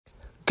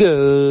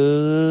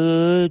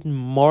Good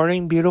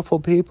morning,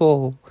 beautiful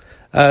people.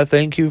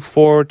 Thank you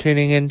for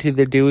tuning into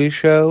the Dewey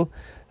Show.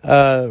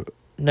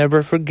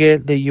 Never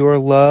forget that you are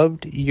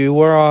loved, you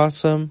are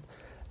awesome,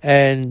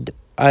 and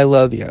I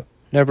love you.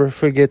 Never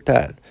forget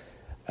that.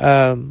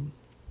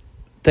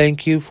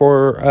 Thank you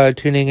for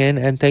tuning in,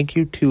 and thank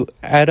you to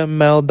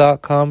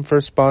AdamMel.com for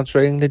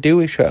sponsoring the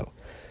Dewey Show.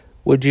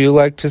 Would you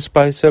like to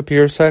spice up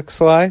your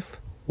sex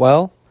life?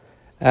 Well,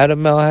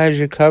 Adam Mel has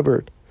you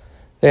covered.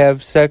 They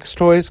have sex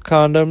toys,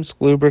 condoms,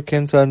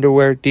 lubricants,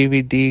 underwear,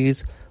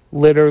 DVDs,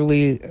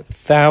 literally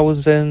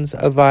thousands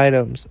of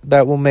items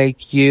that will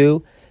make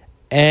you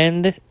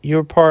and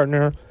your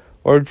partner,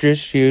 or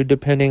just you,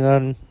 depending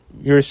on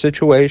your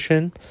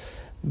situation,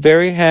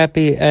 very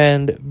happy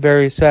and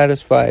very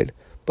satisfied.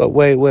 But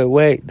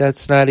wait,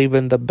 that's not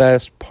even the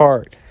best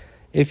part.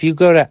 If you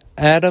go to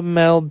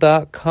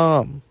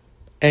AdamMel.com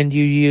and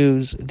you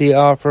use the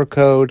offer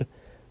code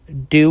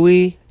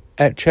DEWEY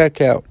at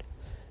checkout,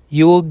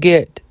 you will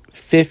get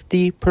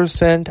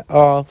 50%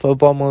 off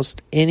of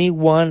almost any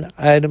one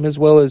item, as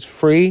well as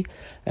free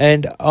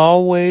and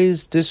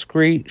always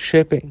discreet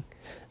shipping.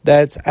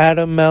 That's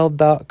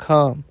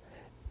AdamMel.com,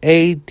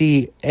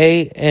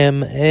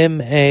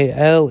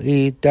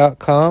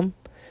 ADAMMALE.com,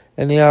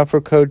 and the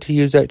offer code to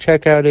use at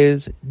checkout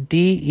is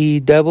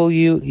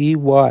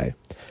DEWEY.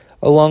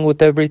 Along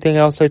with everything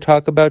else I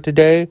talk about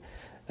today,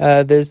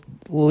 this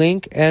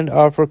link and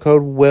offer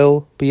code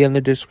will be in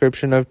the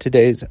description of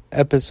today's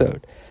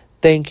episode.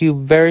 Thank you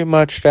very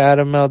much to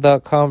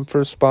AdamMel.com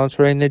for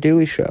sponsoring The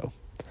Dewey Show.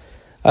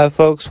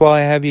 Folks, while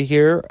I have you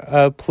here,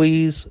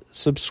 please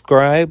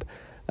subscribe.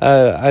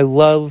 I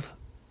love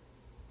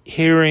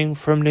hearing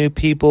from new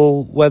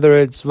people, whether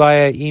it's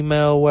via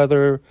email,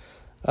 whether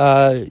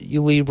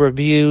you leave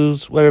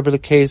reviews, whatever the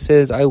case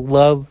is. I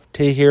love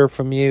to hear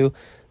from you.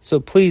 So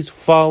please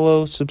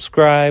follow,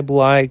 subscribe,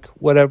 like,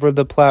 whatever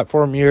the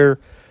platform you're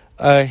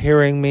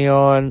hearing me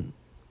on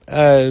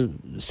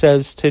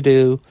says to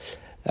do.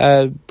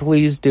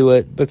 Please do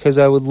it, because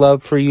I would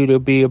love for you to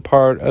be a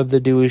part of the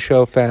Dewey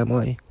Show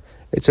family.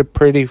 It's a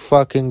pretty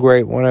fucking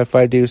great one, if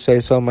I do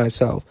say so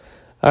myself.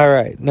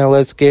 Alright, now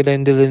let's get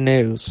into the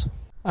news.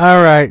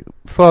 Alright,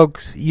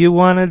 folks, you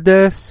wanted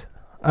this?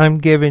 I'm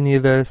giving you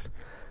this.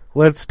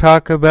 Let's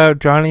talk about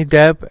Johnny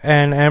Depp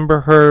and Amber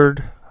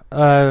Heard,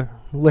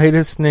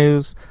 latest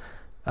news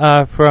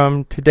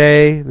from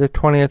today, the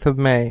 20th of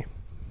May.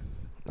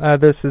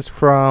 This is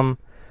from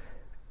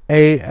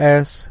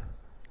as.com.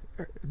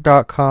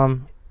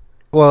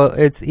 Well,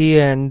 it's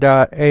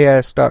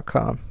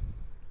en.as.com.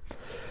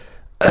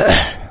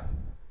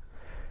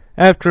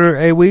 After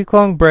a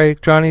week-long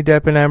break, Johnny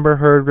Depp and Amber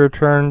Heard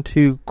returned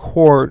to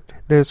court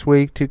this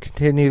week to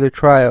continue the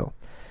trial.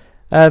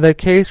 The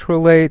case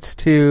relates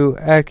to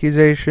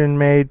accusation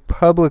made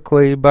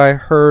publicly by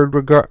Heard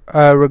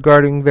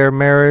regarding their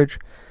marriage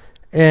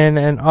in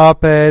an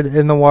op-ed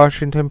in the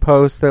Washington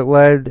Post that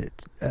led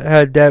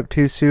Depp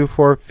to sue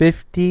for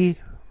 $50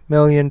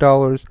 million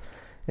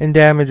in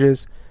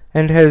damages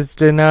and has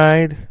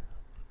denied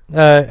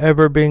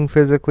ever being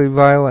physically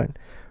violent.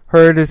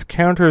 Heard is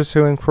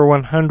countersuing for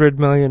 $100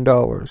 million.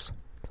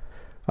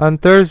 On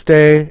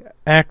Thursday,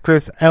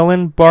 actress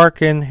Ellen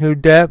Barkin, who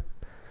Depp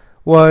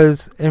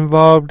was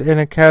involved in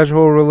a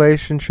casual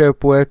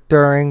relationship with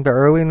during the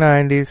early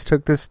 90s,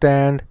 took the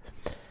stand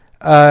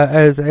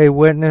as a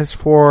witness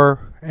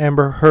for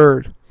Amber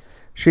Heard.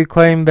 She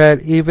claimed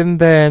that even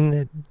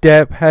then,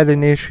 Depp had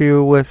an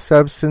issue with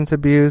substance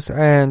abuse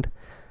and,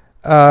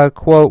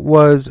 quote,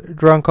 was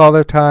drunk all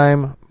the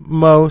time,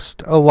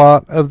 a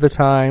lot of the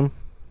time.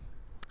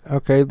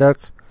 Okay,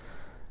 that's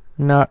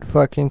not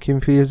fucking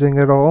confusing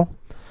at all.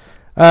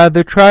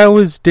 The trial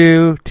was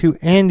due to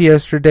end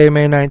yesterday,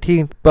 May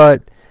 19th,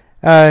 but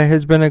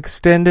has been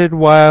extended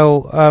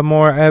while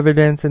more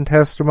evidence and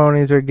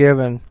testimonies are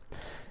given.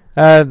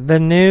 The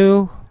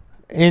new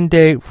end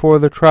date for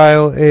the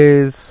trial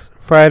is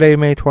Friday,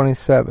 May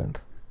 27th,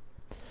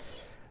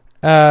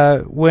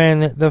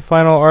 when the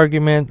final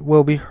argument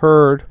will be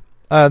heard.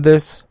 I'm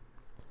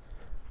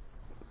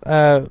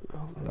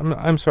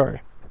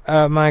sorry.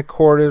 My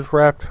cord is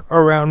wrapped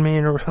around me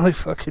in a really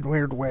fucking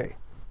weird way.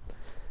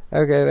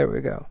 Okay, there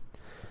we go.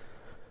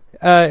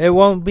 It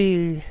won't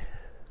be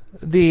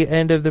the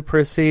end of the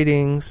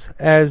proceedings,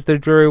 as the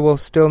jury will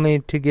still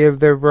need to give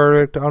their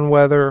verdict on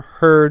whether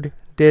Heard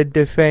did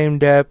defame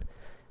Depp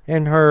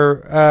in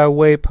her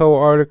WAPO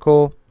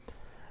article.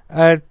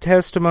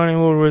 Testimony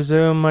will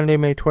resume Monday,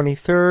 May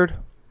 23rd.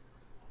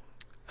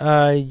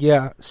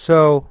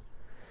 So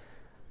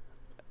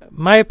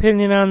my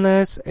opinion on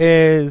this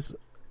is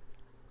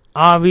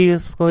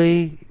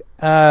obviously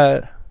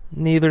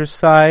neither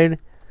side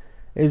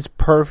is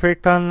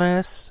perfect on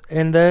this,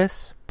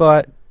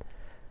 but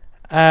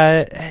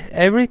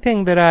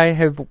everything that I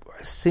have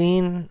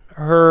seen,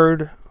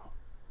 heard,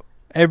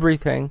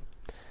 everything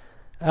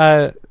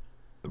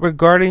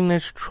regarding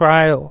this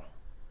trial,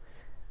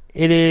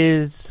 it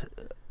is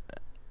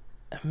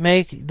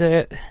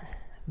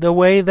the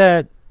way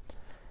that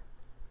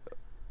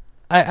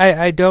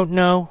I don't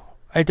know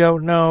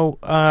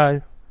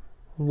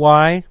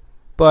why,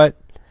 but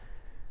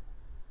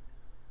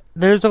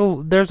there's a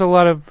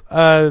lot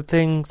of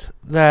things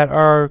that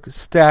are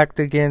stacked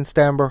against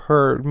Amber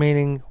Heard,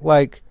 meaning,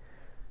 like,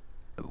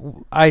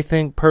 I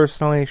think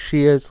personally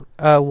she is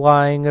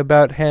lying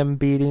about him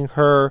beating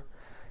her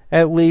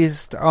at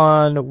least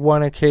on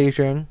one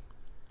occasion.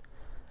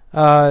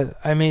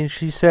 I mean,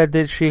 she said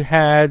that she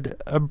had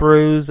a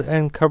bruise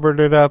and covered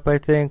it up, I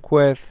think,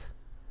 with...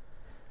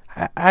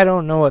 I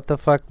don't know what the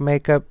fuck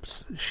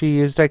makeups she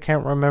used. I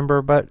can't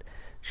remember, but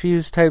she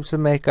used types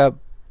of makeup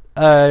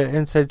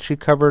and said she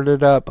covered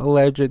it up,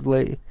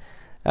 allegedly.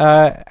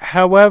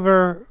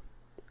 However,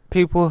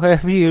 people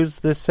have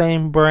used the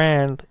same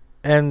brand,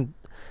 and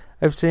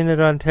I've seen it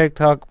on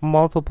TikTok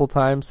multiple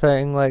times,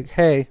 saying, like,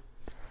 hey,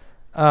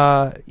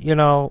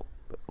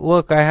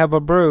 look, I have a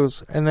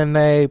bruise, and then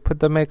they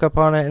put the makeup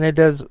on it, and it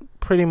does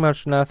pretty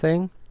much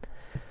nothing.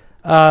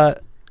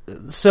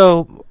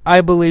 So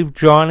I believe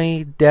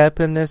Johnny Depp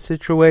in this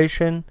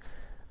situation,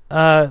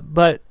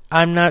 but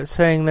I'm not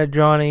saying that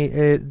Johnny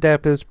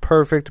Depp is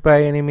perfect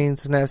by any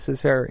means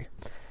necessary.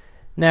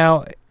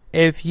 Now,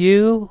 if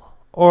you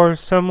or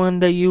someone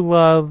that you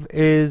love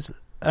is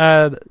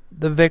the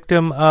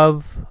victim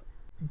of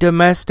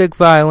domestic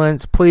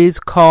violence, please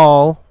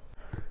call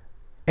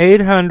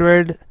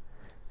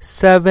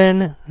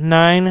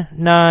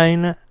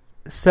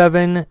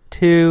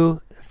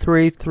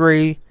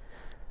 800-799-7233.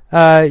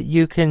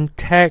 You can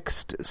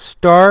text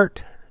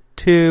START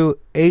to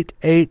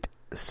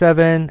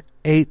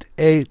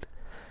 88788.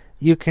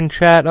 You can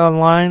chat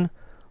online,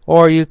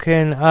 or you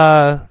can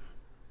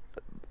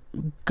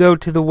go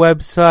to the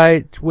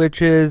website,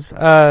 which is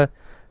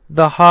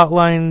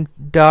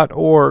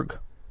thehotline.org.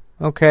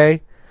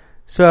 Okay?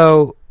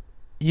 So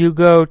you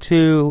go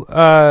to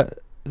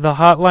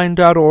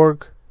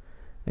thehotline.org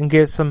and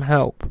get some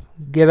help.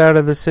 Get out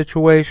of the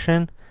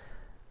situation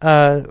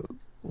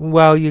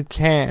while you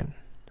can.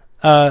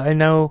 I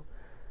know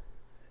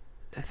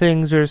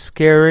things are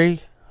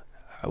scary.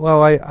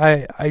 Well,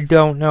 I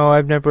don't know.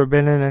 I've never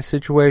been in a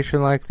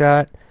situation like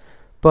that,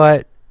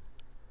 but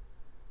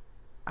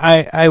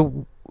I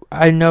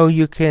know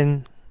you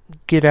can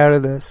get out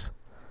of this.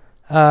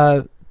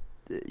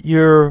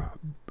 You're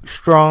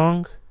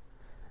strong,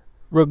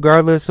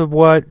 regardless of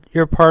what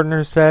your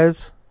partner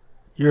says.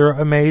 You're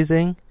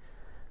amazing,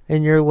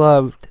 and you're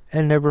loved,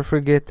 and never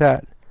forget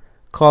that.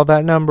 Call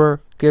that number,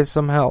 get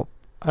some help.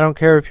 I don't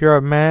care if you're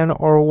a man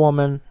or a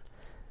woman.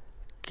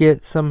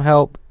 Get some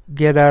help.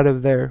 Get out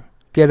of there.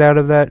 Get out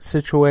of that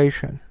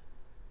situation.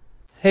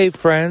 Hey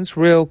friends,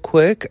 real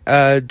quick,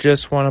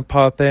 just want to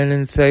pop in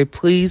and say,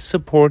 please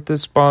support the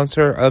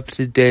sponsor of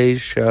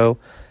today's show,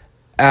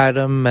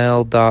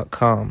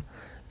 AdamMail.com.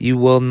 You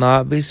will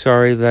not be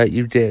sorry that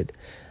you did.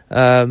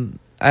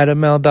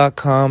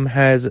 AdamMail.com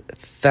has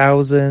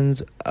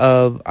thousands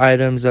of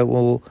items that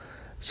will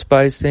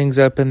spice things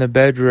up in the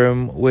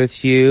bedroom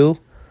with you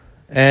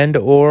and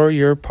or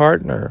your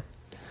partner.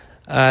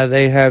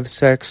 They have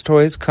sex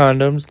toys,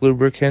 condoms,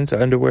 lubricants,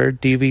 underwear,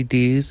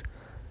 DVDs.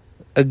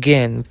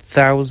 Again,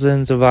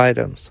 thousands of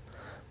items.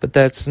 But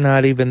that's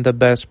not even the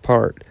best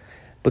part.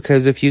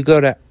 Because if you go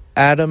to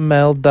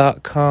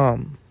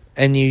AdamMail.com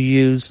and you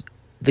use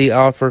the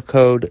offer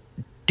code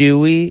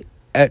DEWEY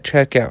at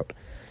checkout,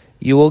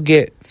 you will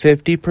get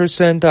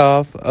 50%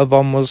 off of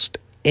almost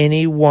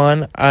any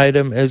one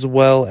item, as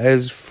well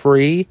as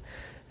free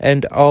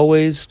and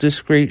always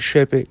discreet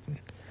shipping.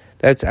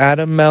 That's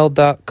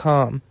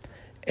AdamMail.com.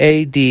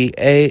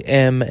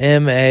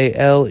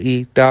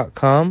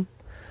 AdamMaile.com.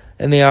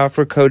 And the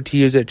offer code to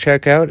use at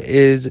checkout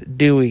is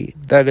DEWEY.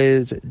 That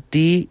is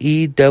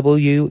DEWEY.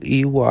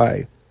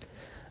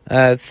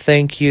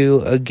 Thank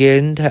you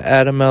again to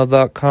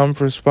AdamMail.com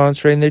for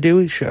sponsoring the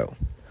Dewey Show.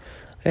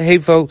 Hey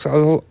folks,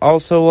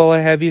 also while I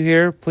have you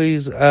here,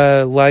 please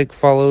like,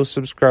 follow,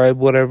 subscribe,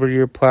 whatever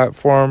your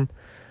platform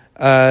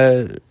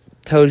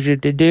tells you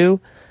to do.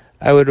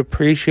 I would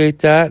appreciate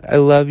that. I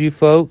love you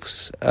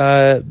folks.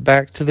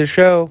 Back to the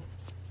show.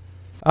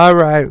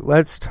 Alright,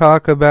 let's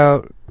talk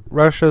about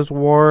Russia's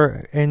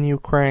war in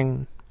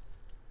Ukraine.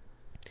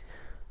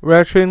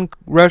 Russia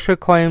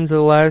claims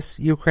the last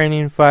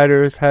Ukrainian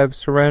fighters have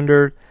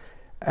surrendered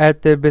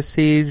at the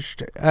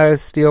besieged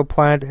steel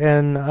plant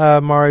in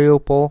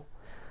Mariupol.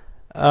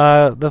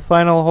 The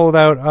final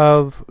holdout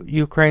of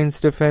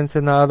Ukraine's defense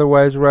in the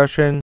otherwise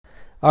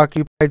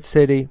Russian-occupied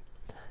city.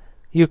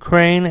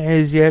 Ukraine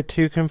is yet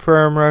to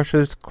confirm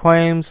Russia's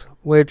claims,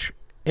 which,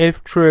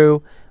 if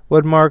true,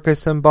 would mark a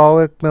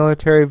symbolic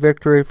military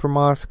victory for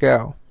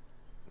Moscow.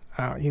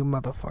 Oh, you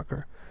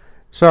motherfucker.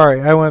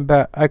 Sorry, I went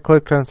back. I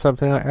clicked on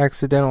something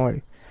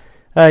accidentally.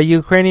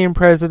 Ukrainian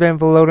President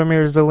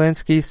Volodymyr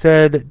Zelensky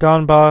said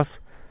Donbass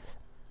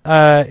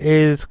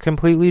is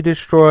completely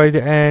destroyed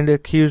and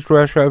accused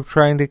Russia of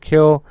trying to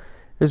kill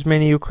as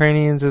many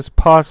Ukrainians as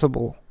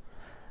possible.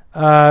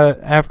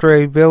 After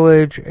a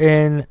village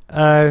in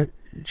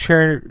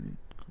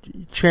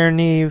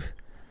Cherniv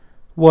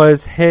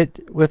was hit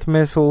with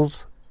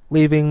missiles,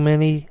 leaving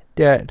many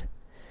dead.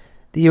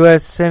 The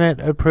U.S. Senate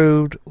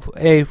approved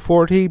a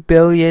 $40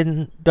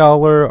 billion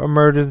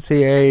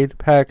emergency aid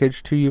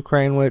package to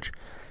Ukraine, which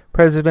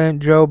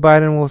President Joe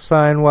Biden will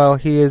sign while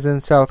he is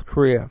in South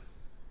Korea.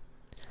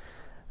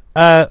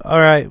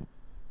 Alright,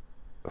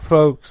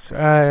 folks.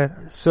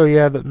 So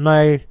yeah,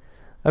 my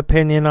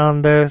opinion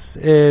on this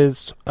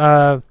is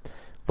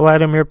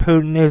Vladimir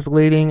Putin is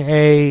leading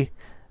a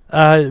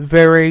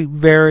very,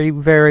 very,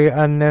 very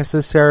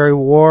unnecessary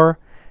war,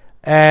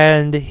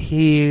 and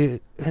he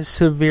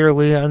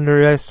severely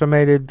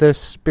underestimated the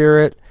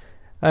spirit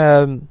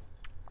and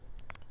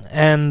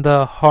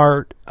the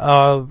heart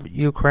of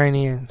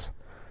Ukrainians.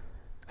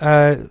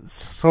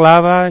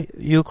 Slava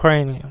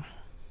Ukraini.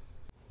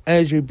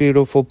 As you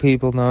beautiful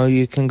people know,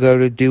 you can go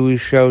to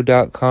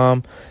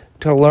DeweyShow.com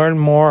to learn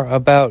more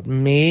about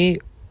me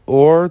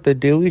or The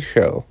Dewey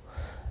Show.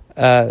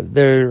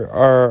 There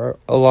are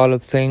a lot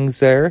of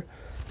things there,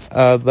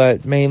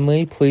 but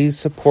mainly please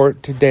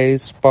support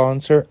today's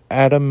sponsor,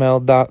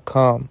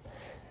 AdamMale.com.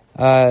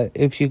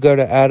 If you go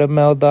to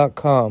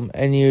AdamMale.com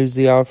and use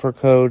the offer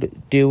code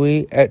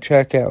Dewey at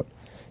checkout,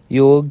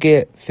 you will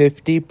get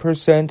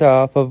 50%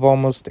 off of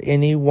almost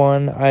any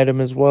one item,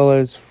 as well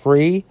as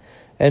free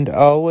and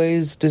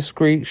always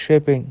discreet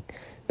shipping.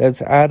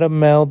 That's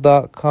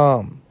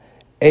AdamMale.com,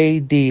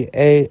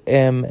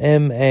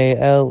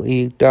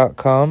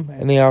 ADAMMALE.com,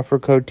 and the offer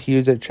code to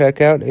use at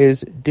checkout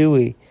is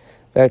Dewey.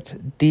 That's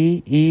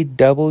DEWEY.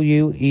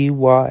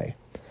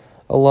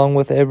 Along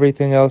with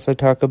everything else I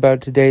talk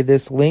about today,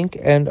 this link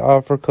and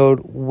offer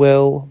code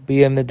will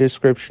be in the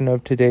description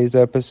of today's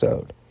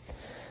episode.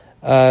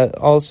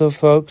 Also,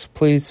 folks,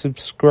 please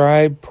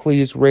subscribe,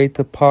 please rate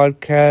the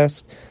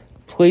podcast,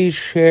 please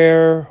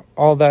share,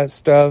 all that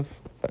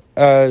stuff.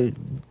 I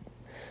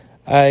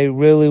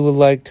really would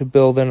like to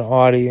build an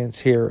audience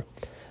here.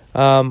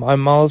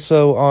 I'm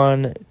also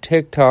on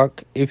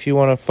TikTok if you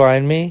want to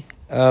find me.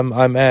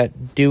 I'm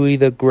at Dewey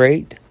the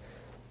Great.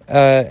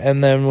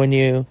 And then when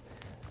you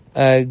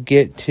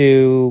get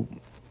to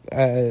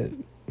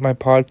my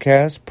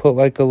podcast, put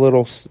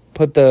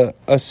a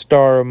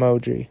star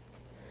emoji,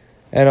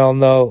 and I'll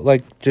know,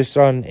 like, just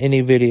on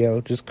any video,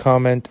 just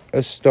comment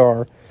a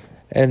star,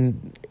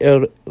 and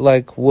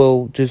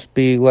we'll just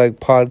be like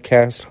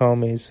podcast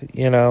homies,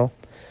 you know.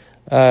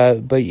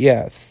 But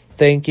yeah,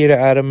 thank you to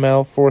Adam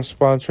Mel for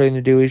sponsoring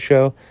the Dewey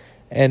Show,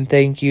 and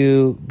thank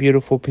you,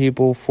 beautiful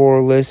people,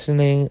 for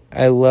listening.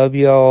 I love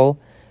y'all,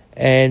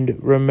 and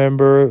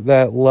remember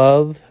that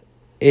love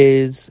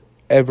is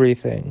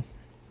everything.